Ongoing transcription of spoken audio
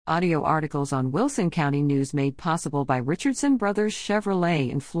Audio articles on Wilson County News made possible by Richardson Brothers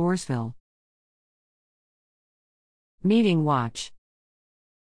Chevrolet in Floresville. Meeting Watch.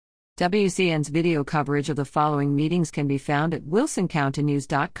 WCN's video coverage of the following meetings can be found at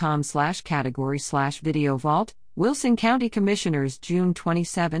wilsoncountynews.com/category/video vault. Wilson County Commissioners June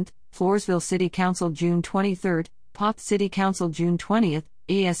 27, Floresville City Council June 23, Poth City Council June 20,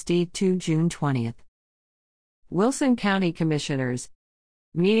 ESD2 June 20. Wilson County Commissioners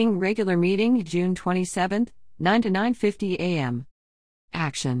Regular meeting June 27, 9 to 9:50 a.m.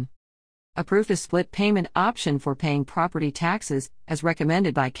 Action. Approve the split payment option for paying property taxes, as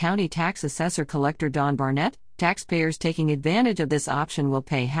recommended by County Tax Assessor Collector Don Barnett. Taxpayers taking advantage of this option will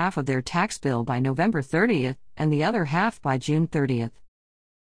pay half of their tax bill by November 30 and the other half by June 30.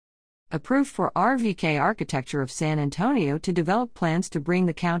 Approved for RVK Architecture of San Antonio to develop plans to bring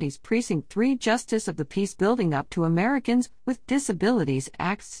the county's Precinct 3 Justice of the Peace building up to Americans with Disabilities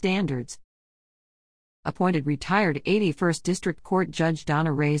Act standards. Appointed retired 81st District Court Judge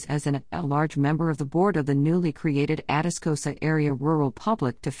Donna Reyes as an at-large member of the board of the newly created Atascosa Area Rural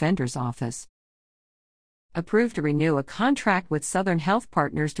Public Defender's Office. Approved to renew a contract with Southern Health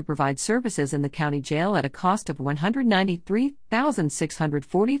Partners to provide services in the county jail at a cost of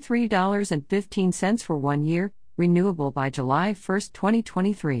 $193,643.15 for 1 year, renewable by July 1,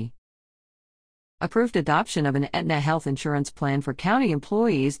 2023. Approved adoption of an Aetna health insurance plan for county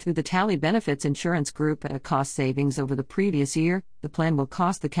employees through the Tally Benefits Insurance Group at a cost savings over the previous year. The plan will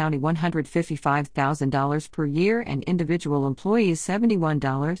cost the county $155,000 per year and individual employees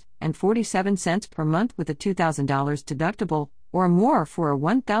 $71.47 per month with a $2,000 deductible, or more for a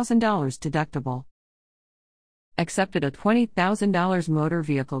 $1,000 deductible. Accepted a $20,000 Motor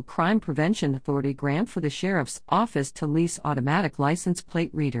Vehicle Crime Prevention Authority grant for the Sheriff's Office to lease automatic license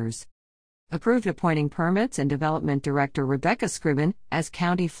plate readers. Approved appointing Permits and Development Director Rebecca Scriven as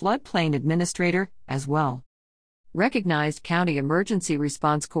County Floodplain Administrator, as well. Recognized County Emergency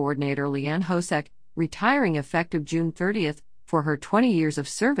Response Coordinator Leanne Hosek, retiring effective June 30, for her 20 years of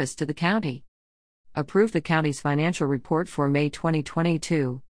service to the county. Approved the county's financial report for May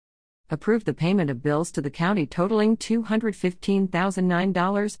 2022. Approved the payment of bills to the county totaling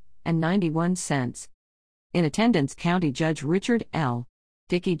 $215,009.91. In attendance, County Judge Richard L.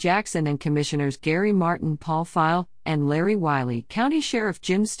 Dickey Jackson and Commissioners Gary Martin, Paul File, and Larry Wiley, County Sheriff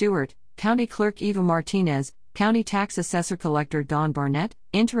Jim Stewart, County Clerk Eva Martinez, County Tax Assessor Collector Don Barnett,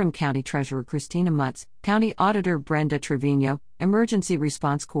 Interim County Treasurer Christina Mutz, County Auditor Brenda Trevino, Emergency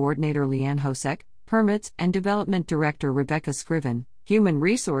Response Coordinator Leanne Hosek, Permits and Development Director Rebecca Scriven, Human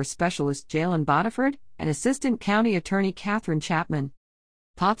Resource Specialist Jalen Bodiford, and Assistant County Attorney Catherine Chapman.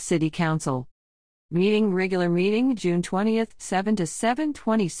 Poth City Council Regular meeting June 20, 7 to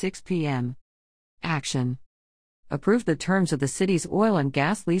 7:26 p.m. Action. Approve the terms of the city's oil and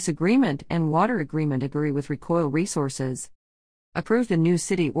gas lease agreement and water agreement. Agree with Recoil Resources. Approve the new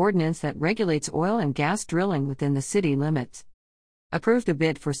city ordinance that regulates oil and gas drilling within the city limits. Approved a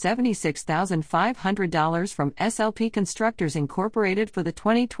bid for $76,500 from SLP Constructors Incorporated for the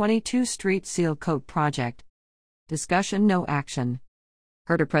 2022 Street Seal Coat project. Discussion, no action.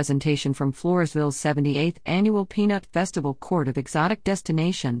 Heard a presentation from Floresville's 78th Annual Peanut Festival Court of Exotic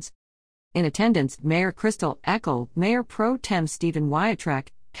Destinations. In attendance, Mayor Crystal Eckel, Mayor Pro Tem Stephen Wyatrek,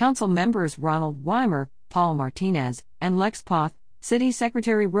 Council members Ronald Weimer, Paul Martinez, and Lex Poth, City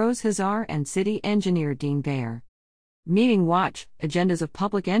Secretary Rose Hazar, and City Engineer Dean Baer. Meeting Watch. Agendas of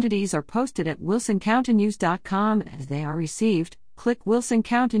public entities are posted at wilsoncountynews.com as they are received. Click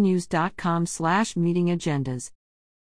wilsoncountynews.com/meeting agendas.